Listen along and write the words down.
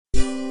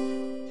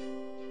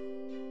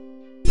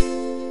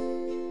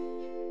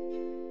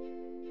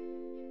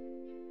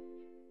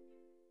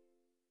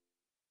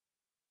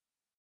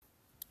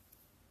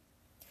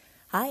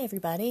Hi,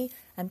 everybody.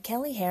 I'm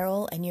Kelly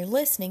Harrell, and you're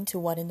listening to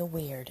What in the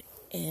Weird,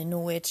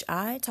 in which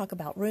I talk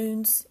about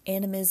runes,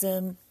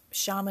 animism,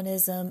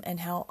 shamanism, and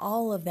how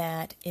all of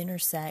that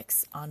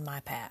intersects on my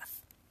path.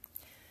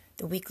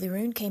 The weekly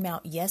rune came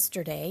out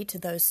yesterday to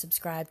those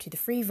subscribed to the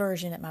free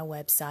version at my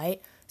website,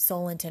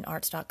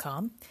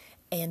 soulintentarts.com.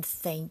 And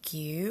thank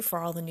you for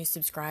all the new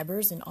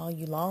subscribers and all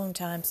you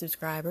long-time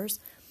subscribers.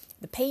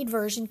 The paid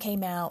version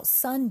came out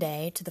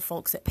Sunday to the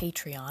folks at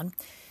Patreon.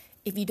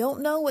 If you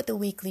don't know what the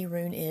weekly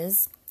rune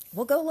is,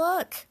 well, go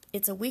look.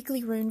 It's a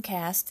weekly rune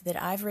cast that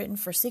I've written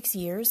for 6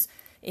 years.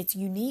 It's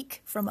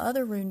unique from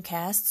other rune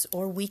casts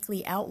or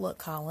weekly outlook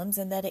columns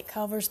in that it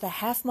covers the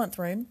half-month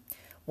rune,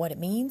 what it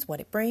means,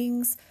 what it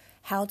brings,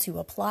 how to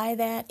apply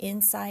that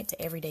insight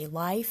to everyday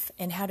life,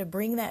 and how to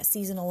bring that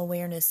seasonal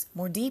awareness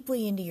more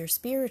deeply into your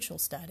spiritual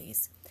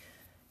studies.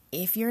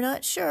 If you're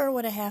not sure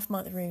what a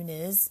half-month rune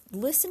is,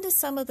 listen to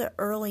some of the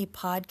early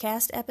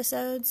podcast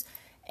episodes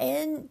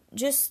and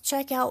just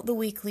check out the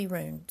weekly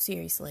rune.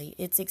 Seriously,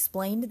 it's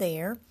explained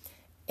there,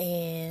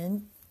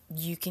 and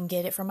you can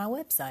get it from my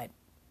website.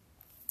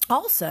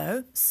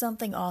 Also,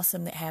 something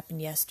awesome that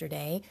happened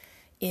yesterday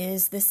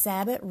is the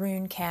Sabbat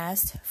rune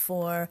cast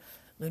for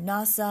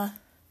Lunasa,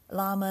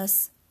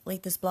 Lamas,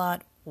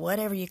 Lethasblot,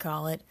 whatever you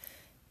call it.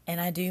 And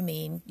I do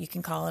mean you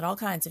can call it all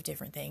kinds of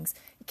different things.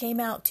 It came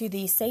out to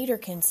the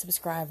Sederkin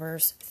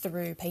subscribers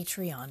through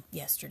Patreon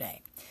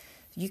yesterday.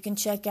 You can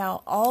check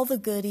out all the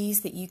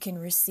goodies that you can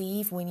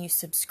receive when you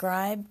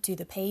subscribe to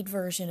the paid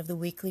version of the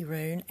weekly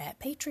rune at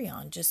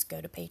Patreon. Just go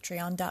to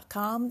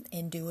patreon.com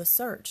and do a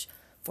search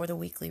for the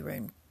weekly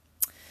rune.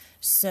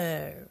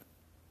 So,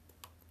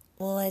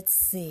 let's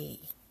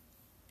see.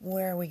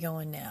 Where are we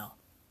going now?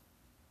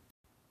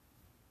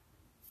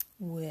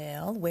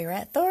 Well, we're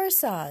at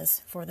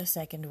Thurisaz for the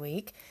second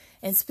week.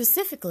 And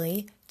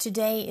specifically,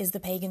 today is the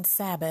pagan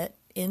Sabbat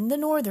in the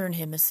northern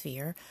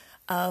hemisphere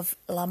of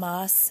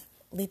Lamas,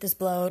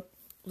 Lethasblot,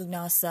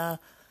 Lunasa,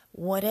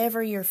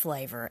 whatever your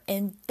flavor.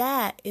 And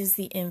that is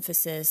the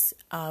emphasis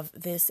of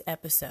this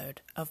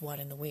episode of What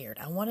in the Weird.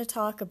 I want to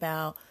talk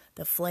about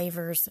the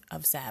flavors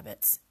of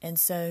Sabbats. And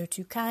so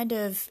to kind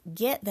of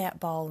get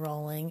that ball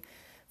rolling,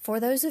 for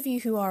those of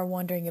you who are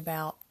wondering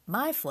about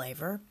my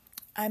flavor,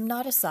 I'm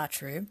not a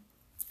Satru.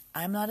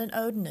 I'm not an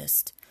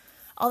Odinist.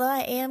 Although I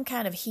am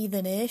kind of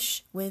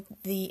heathenish with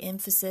the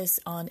emphasis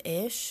on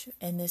ish,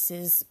 and this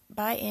is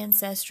by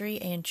ancestry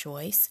and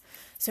choice.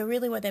 So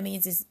really what that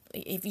means is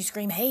if you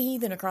scream, "Hey,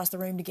 heathen," across the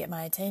room to get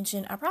my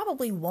attention, I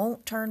probably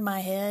won't turn my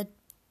head,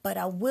 but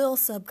I will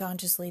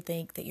subconsciously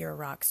think that you're a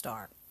rock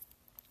star.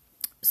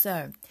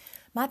 So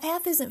my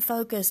path isn't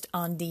focused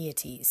on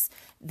deities.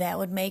 That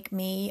would make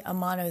me a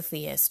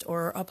monotheist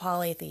or a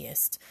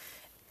polytheist.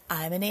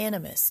 I'm an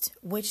animist,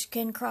 which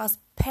can cross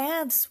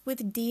paths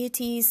with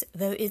deities,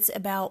 though it's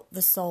about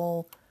the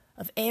soul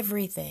of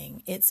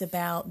everything. It's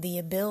about the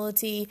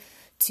ability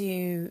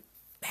to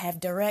have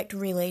direct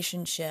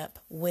relationship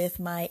with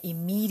my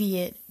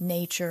immediate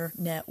nature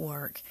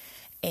network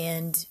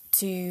and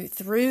to,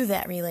 through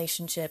that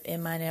relationship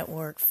in my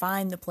network,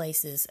 find the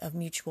places of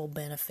mutual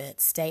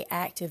benefit, stay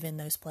active in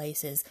those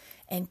places,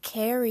 and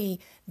carry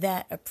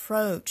that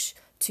approach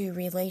to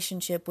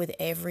relationship with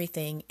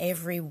everything,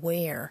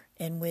 everywhere,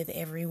 and with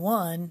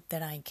everyone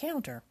that I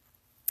encounter.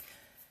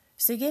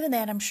 So given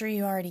that, I'm sure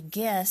you already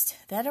guessed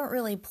that I don't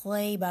really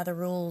play by the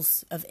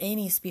rules of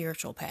any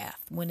spiritual path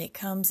when it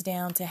comes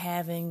down to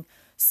having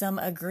some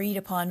agreed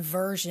upon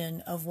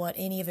version of what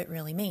any of it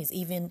really means,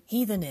 even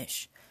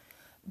heathenish.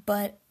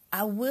 But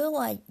I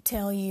will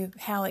tell you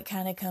how it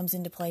kind of comes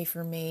into play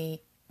for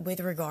me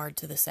with regard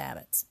to the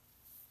Sabbats.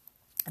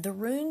 The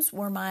runes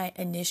were my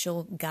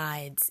initial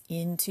guides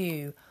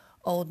into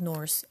Old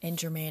Norse and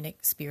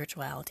Germanic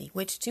spirituality,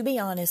 which, to be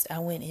honest, I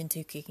went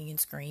into kicking and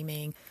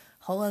screaming.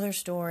 Whole other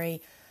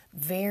story,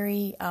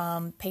 very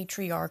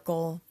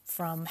patriarchal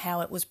from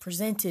how it was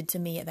presented to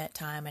me at that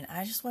time, and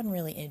I just wasn't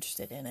really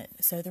interested in it.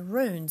 So the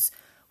runes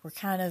were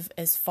kind of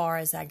as far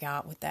as I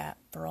got with that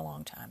for a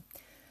long time.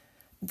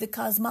 The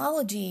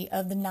cosmology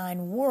of the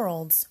 9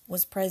 worlds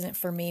was present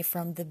for me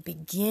from the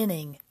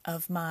beginning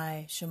of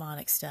my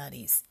shamanic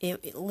studies.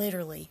 It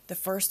literally, the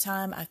first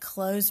time I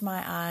closed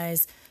my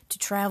eyes to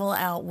travel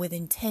out with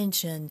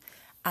intention,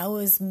 I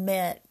was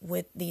met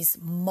with these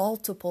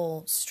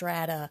multiple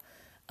strata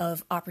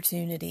of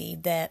opportunity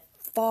that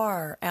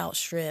far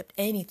outstripped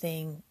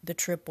anything the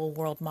triple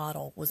world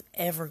model was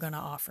ever going to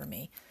offer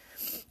me.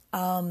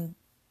 And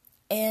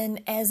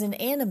as an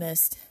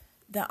animist,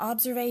 the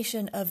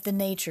observation of the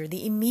nature,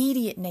 the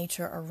immediate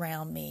nature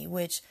around me,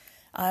 which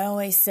I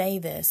always say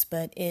this,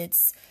 but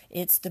it's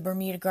the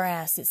Bermuda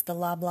grass, it's the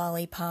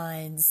loblolly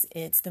pines,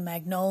 it's the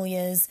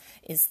magnolias,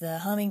 it's the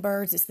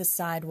hummingbirds, it's the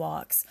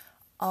sidewalks.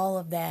 All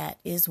of that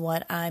is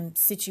what I'm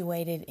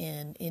situated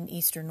in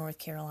eastern North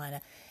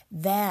Carolina.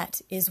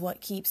 That is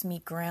what keeps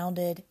me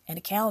grounded and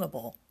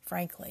accountable,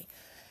 frankly.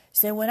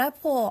 So when I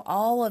pull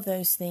all of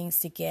those things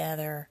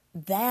together,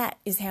 that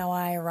is how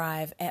I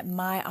arrive at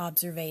my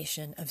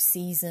observation of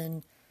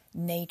season,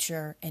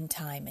 nature, and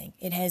timing.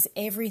 It has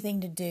everything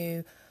to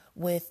do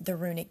with the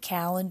runic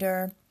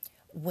calendar,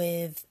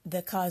 with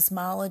the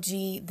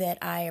cosmology that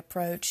I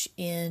approach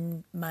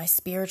in my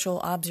spiritual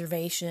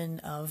observation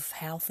of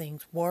how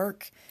things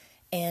work,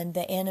 and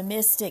the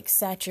animistic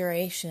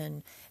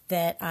saturation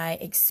that I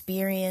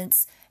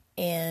experience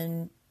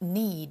and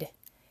need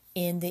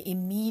in the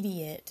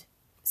immediate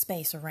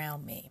space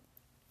around me.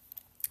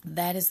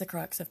 That is the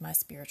crux of my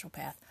spiritual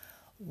path.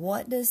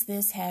 What does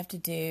this have to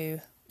do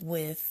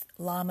with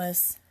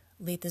Lammas,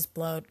 Litas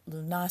Blod,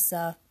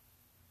 Lunasa,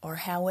 or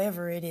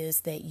however it is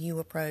that you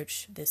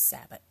approach this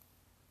Sabbath?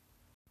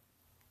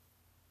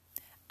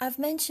 I've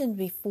mentioned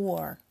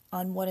before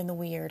on What in the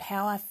Weird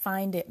how I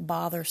find it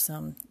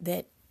bothersome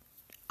that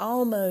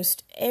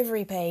almost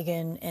every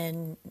pagan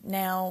and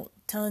now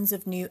tons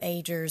of New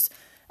Agers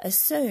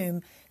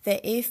assume that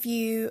if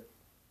you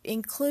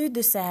include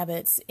the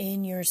Sabbats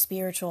in your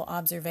spiritual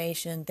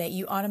observation, that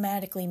you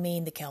automatically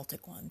mean the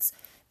Celtic ones.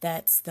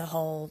 That's the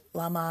whole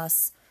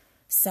Lammas,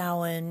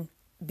 Samhain,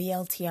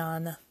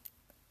 Bealtaine,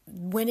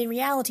 when in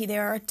reality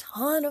there are a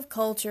ton of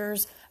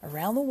cultures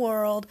around the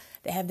world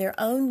that have their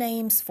own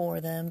names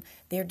for them,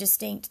 their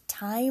distinct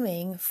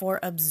timing for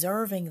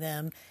observing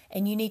them,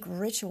 and unique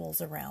rituals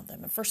around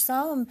them. And for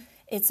some,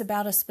 it's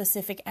about a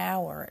specific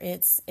hour.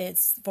 It's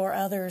for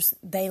others,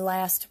 they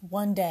last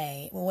one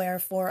day, where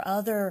for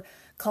other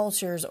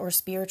cultures or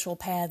spiritual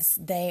paths,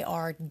 they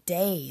are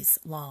days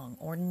long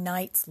or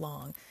nights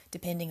long,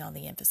 depending on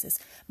the emphasis.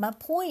 My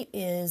point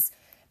is,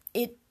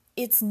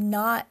 it's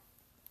not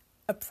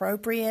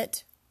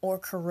appropriate or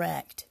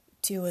correct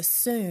to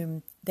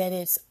assume that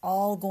it's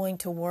all going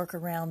to work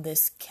around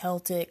this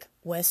Celtic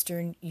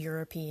Western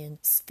European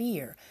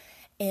sphere.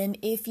 And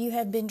if you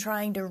have been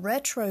trying to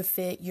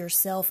retrofit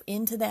yourself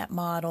into that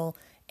model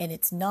and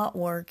it's not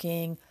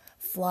working,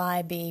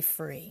 fly, be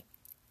free.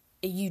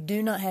 You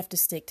do not have to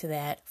stick to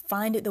that.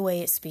 Find it the way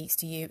it speaks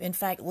to you. In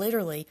fact,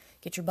 literally,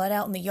 get your butt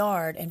out in the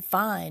yard and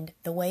find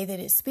the way that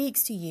it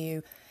speaks to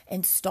you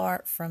and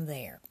start from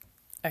there.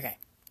 Okay,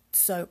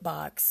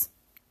 soapbox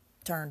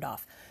turned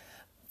off.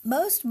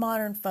 Most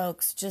modern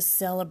folks just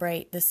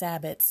celebrate the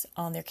Sabbats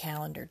on their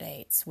calendar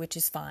dates, which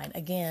is fine.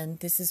 Again,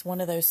 this is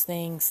one of those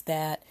things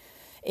that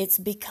it's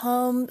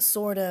become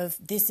sort of,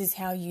 this is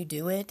how you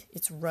do it.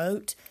 It's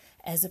rote,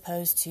 as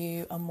opposed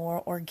to a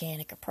more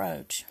organic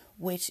approach,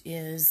 which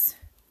is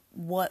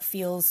what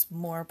feels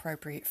more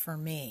appropriate for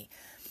me.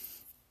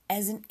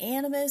 As an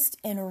animist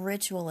and a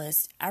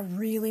ritualist, I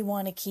really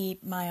want to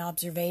keep my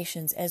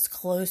observations as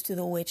close to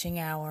the witching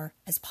hour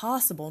as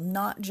possible,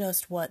 not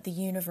just what the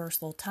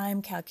universal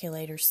time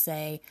calculators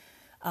say,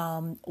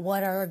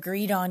 what our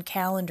agreed-on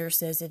calendar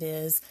says it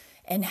is,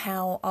 and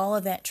how all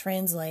of that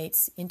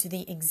translates into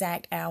the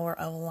exact hour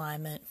of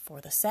alignment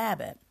for the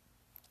Sabbath.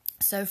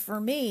 So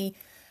for me,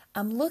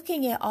 I'm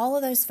looking at all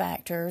of those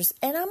factors,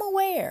 and I'm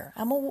aware.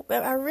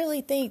 I really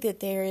think that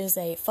there is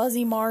a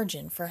fuzzy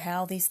margin for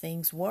how these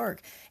things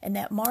work, and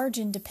that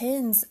margin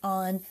depends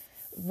on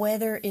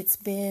whether it's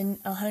been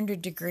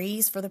 100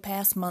 degrees for the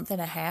past month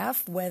and a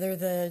half, whether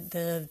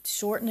the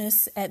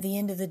shortness at the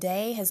end of the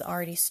day has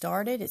already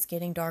started, it's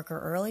getting darker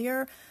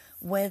earlier,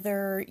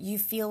 whether you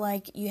feel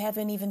like you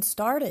haven't even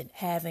started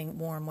having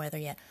warm weather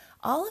yet.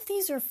 All of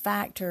these are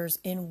factors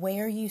in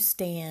where you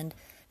stand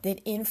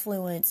that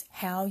influence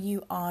how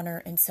you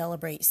honor and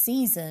celebrate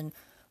season,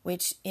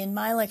 which in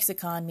my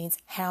lexicon means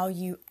how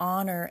you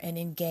honor and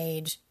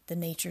engage the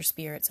nature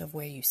spirits of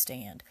where you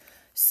stand.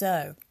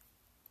 So,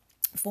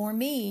 for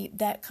me,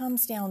 that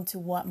comes down to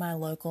what my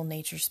local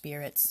nature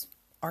spirits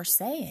are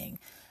saying.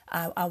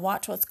 I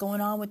watch what's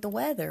going on with the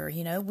weather.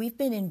 You know, we've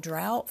been in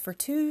drought for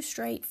 2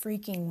 straight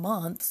freaking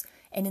months,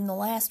 and in the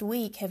last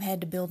week have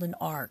had to build an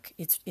ark.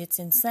 It's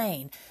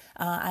insane.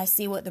 I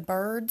see what the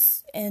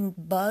birds and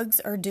bugs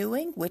are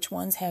doing, which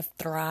ones have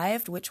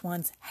thrived, which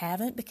ones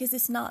haven't, because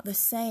it's not the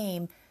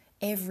same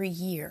every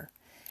year.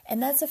 And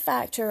that's a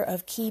factor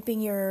of keeping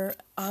your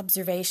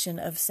observation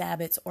of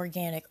Sabbats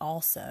organic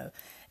also.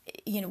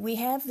 You know, we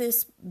have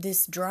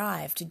this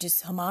drive to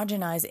just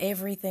homogenize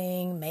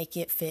everything, make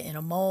it fit in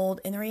a mold.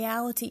 And the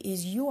reality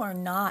is you are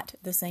not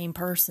the same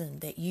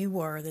person that you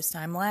were this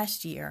time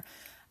last year.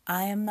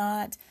 I am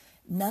not.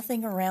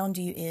 Nothing around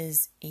you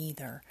is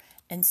either.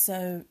 And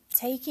so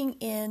taking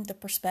in the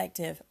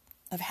perspective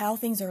of how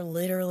things are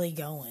literally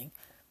going,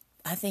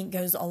 I think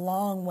goes a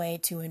long way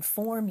to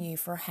inform you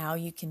for how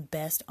you can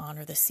best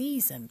honor the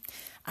season.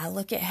 I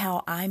look at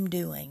how I'm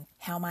doing,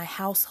 how my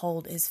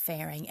household is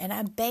faring, and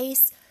I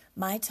base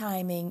my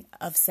timing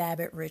of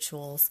Sabbath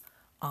rituals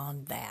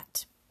on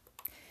that.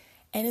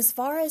 And as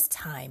far as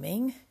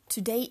timing,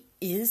 today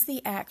is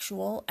the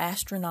actual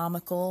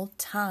astronomical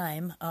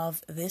time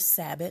of this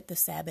Sabbath, the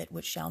Sabbath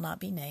which shall not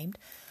be named.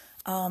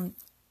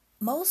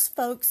 Most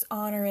folks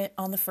honor it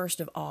on the 1st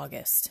of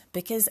August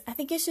because I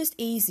think it's just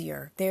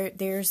easier.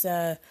 There's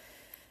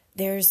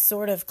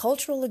sort of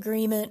cultural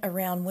agreement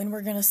around when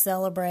we're going to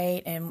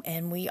celebrate,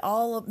 and we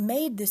all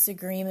made this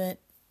agreement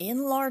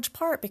in large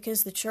part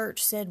because the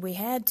church said we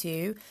had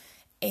to,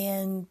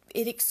 and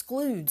it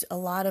excludes a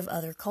lot of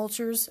other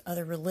cultures,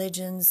 other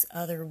religions,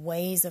 other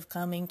ways of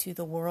coming to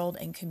the world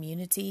and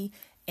community,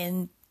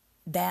 and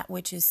that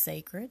which is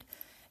sacred.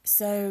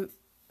 So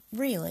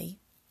really,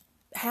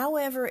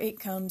 however it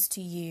comes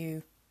to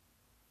you,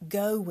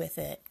 go with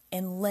it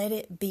and let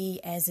it be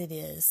as it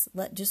is.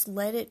 Just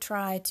let it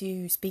try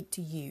to speak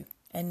to you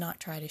and not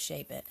try to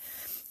shape it.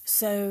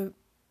 So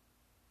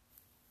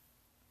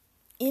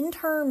in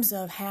terms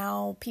of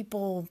how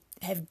people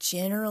have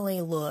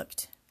generally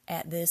looked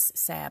at this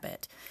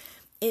Sabbat,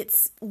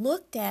 it's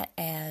looked at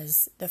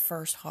as the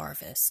first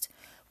harvest,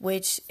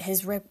 which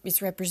is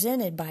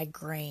represented by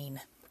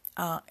grain.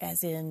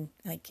 As in,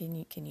 like, can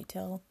you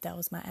tell that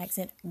was my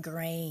accent?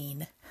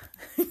 Grain.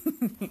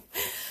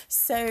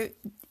 So,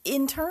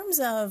 in terms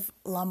of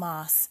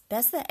lamas,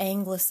 that's the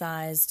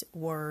anglicized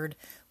word,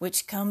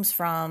 which comes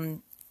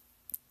from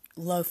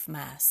loaf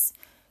mass.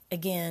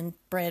 Again,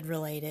 bread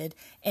related.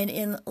 And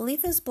in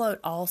Liefdesbloot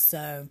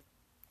also,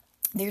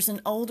 there's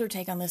an older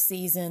take on the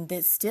season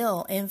that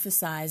still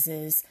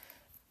emphasizes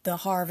the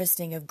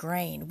harvesting of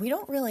grain. We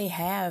don't really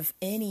have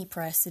any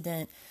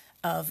precedent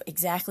of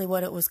exactly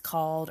what it was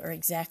called or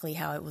exactly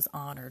how it was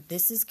honored.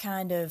 This is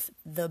kind of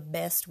the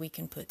best we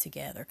can put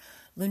together.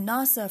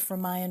 Lunasa,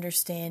 from my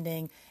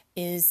understanding,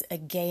 is a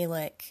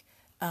Gaelic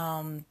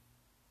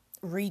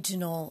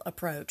regional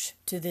approach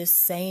to this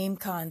same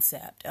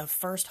concept of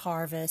first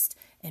harvest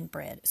and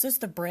bread. So it's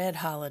the bread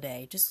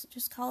holiday.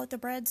 Just call it the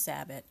bread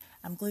Sabbath.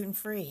 I'm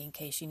gluten-free in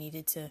case you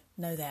needed to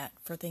know that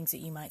for things that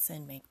you might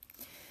send me.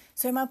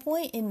 So my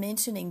point in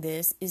mentioning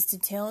this is to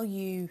tell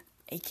you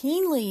a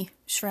keenly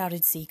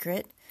shrouded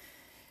secret,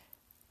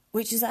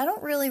 which is I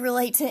don't really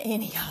relate to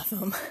any of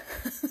them.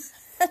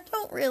 I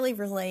don't really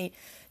relate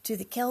to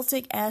the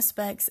Celtic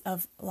aspects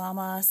of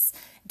Lammas.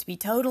 To be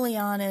totally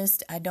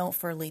honest, I don't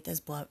for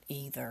Liefdesbloot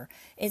either.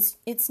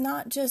 It's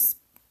not just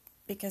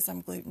because I'm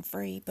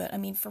gluten-free, but I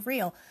mean, for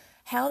real,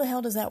 how the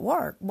hell does that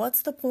work?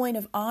 What's the point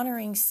of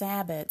honoring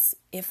Sabbats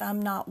if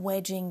I'm not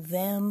wedging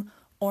them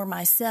or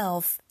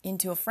myself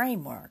into a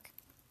framework?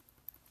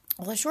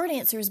 Well, the short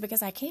answer is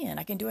because I can.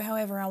 I can do it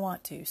however I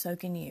want to. So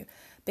can you.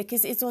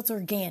 Because it's what's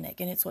organic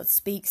and it's what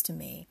speaks to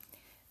me.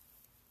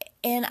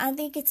 And I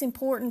think it's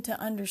important to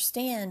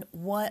understand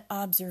what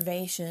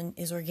observation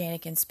is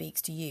organic and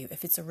speaks to you.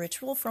 If it's a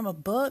ritual from a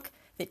book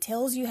that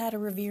tells you how to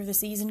revere the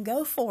season,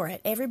 go for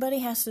it. Everybody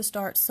has to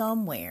start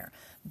somewhere.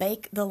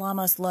 Bake the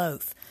lammas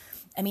loaf.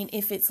 I mean,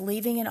 if it's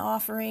leaving an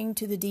offering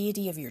to the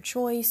deity of your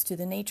choice, to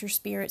the nature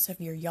spirits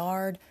of your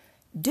yard,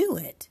 do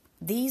it.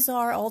 These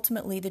are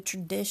ultimately the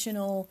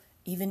traditional,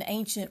 even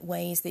ancient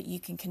ways that you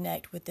can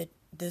connect with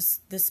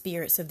the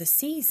spirits of the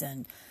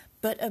season.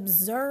 But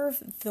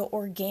observe the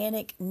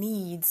organic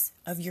needs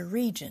of your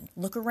region.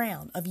 Look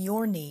around, of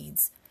your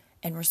needs,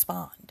 and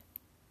respond.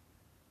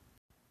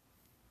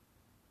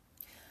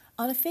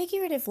 On a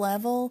figurative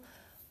level,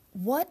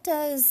 what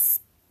does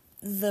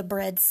the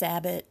bread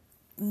Sabbat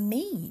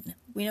mean?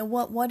 You know,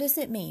 what does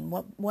it mean?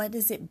 What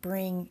does it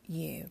bring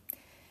you?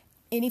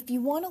 And if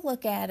you want to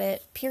look at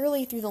it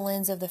purely through the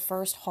lens of the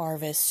first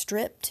harvest,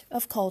 stripped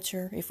of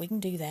culture, if we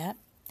can do that,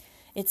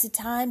 it's a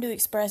time to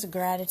express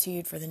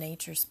gratitude for the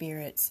nature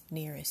spirits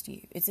nearest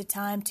you. It's a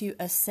time to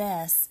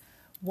assess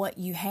what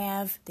you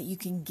have that you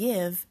can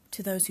give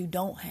to those who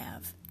don't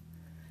have,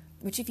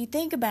 which, if you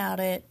think about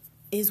it,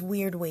 is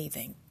weird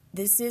weaving.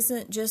 This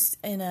isn't just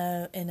in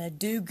a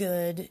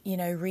do-good,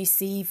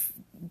 receive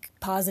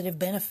positive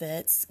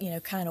benefits,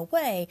 kind of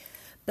way,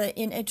 but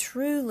in a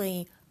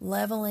truly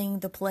leveling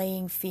the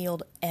playing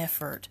field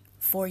effort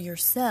for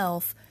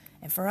yourself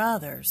and for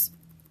others.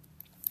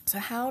 So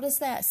how does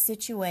that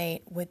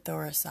situate with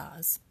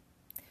Thurisaz?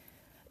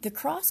 The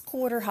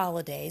cross-quarter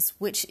holidays,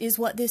 which is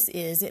what this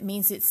is, it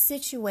means it's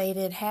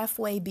situated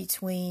halfway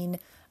between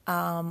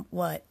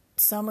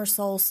summer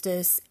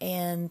solstice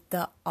and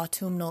the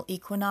autumnal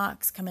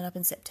equinox coming up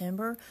in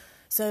September.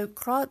 So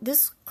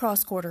this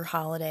cross-quarter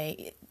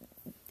holiday,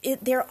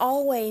 they're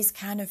always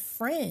kind of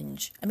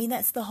fringe. I mean,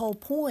 that's the whole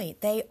point.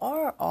 They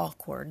are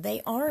awkward.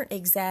 They aren't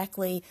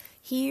exactly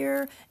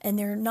here, and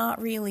they're not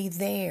really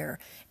there.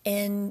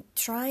 And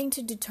trying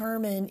to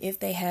determine if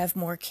they have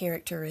more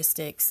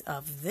characteristics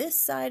of this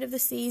side of the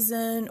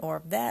season or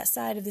of that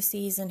side of the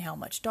season, how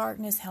much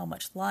darkness, how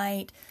much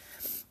light.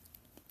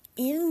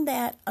 In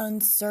that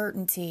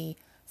uncertainty,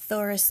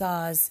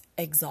 Thurisaz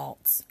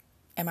exalts.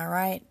 Am I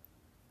right?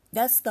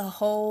 That's the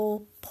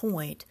whole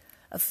point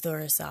of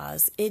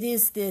Thurisaz. It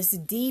is this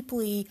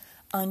deeply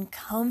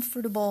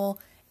uncomfortable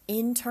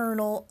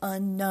internal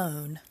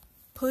unknown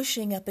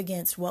pushing up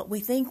against what we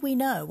think we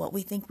know, what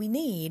we think we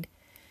need,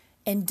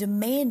 and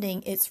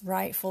demanding its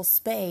rightful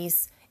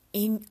space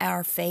in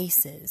our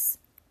faces.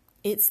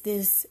 It's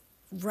this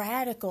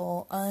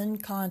radical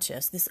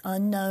unconscious, this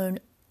unknown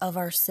of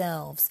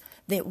ourselves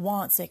that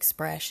wants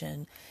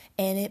expression,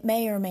 and it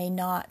may or may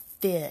not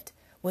fit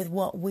with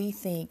what we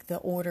think the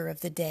order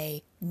of the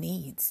day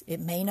needs. It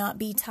may not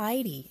be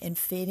tidy and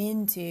fit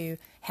into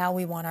how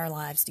we want our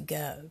lives to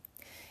go.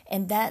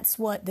 And that's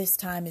what this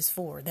time is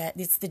for. That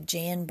it's the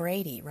Jan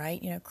Brady,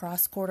 right?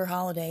 Cross-quarter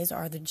holidays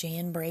are the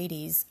Jan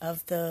Bradys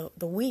of the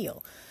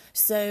wheel.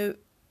 So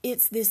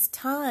it's this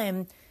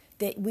time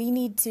that we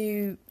need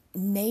to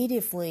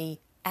natively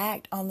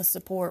act on the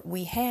support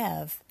we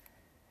have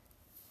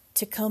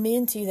to come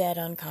into that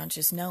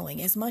unconscious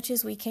knowing as much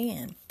as we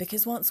can,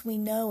 because once we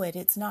know it,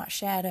 it's not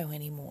shadow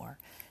anymore.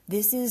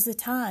 This is the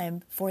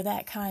time for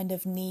that kind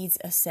of needs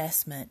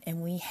assessment,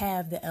 and we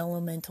have the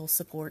elemental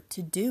support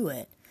to do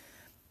it.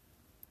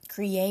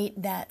 Create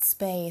that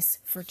space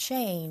for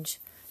change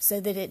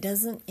so that it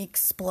doesn't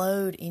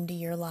explode into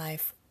your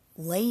life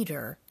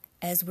later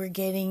as we're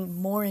getting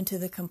more into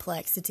the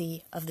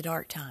complexity of the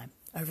dark time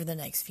over the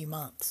next few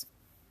months.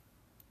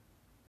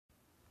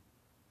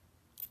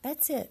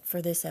 That's it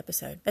for this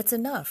episode. That's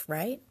enough,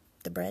 right?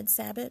 The bread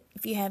Sabbath.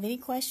 If you have any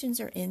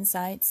questions or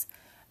insights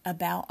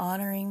about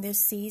honoring this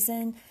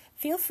season,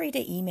 feel free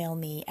to email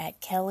me at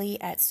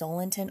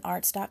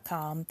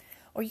kelly@solentonarts.com,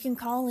 or you can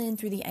call in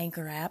through the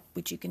Anchor app,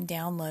 which you can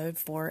download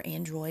for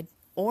Android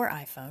or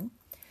iPhone.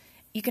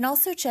 You can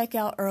also check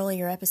out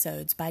earlier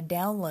episodes by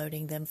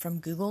downloading them from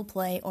Google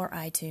Play or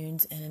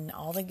iTunes and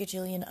all the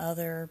gajillion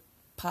other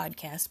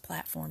podcast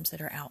platforms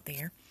that are out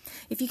there.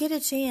 If you get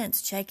a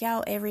chance, check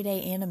out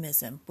Everyday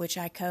Animism, which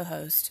I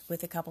co-host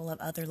with a couple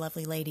of other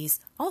lovely ladies,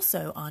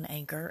 also on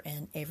Anchor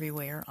and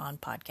everywhere on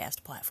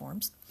podcast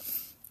platforms.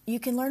 You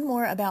can learn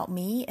more about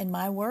me and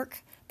my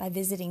work by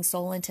visiting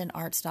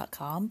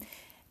solentonarts.com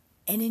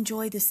and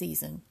enjoy the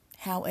season,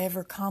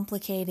 however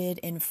complicated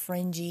and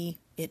fringy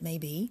it may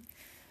be.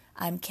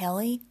 I'm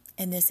Kelly,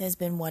 and this has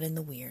been What in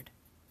the Weird.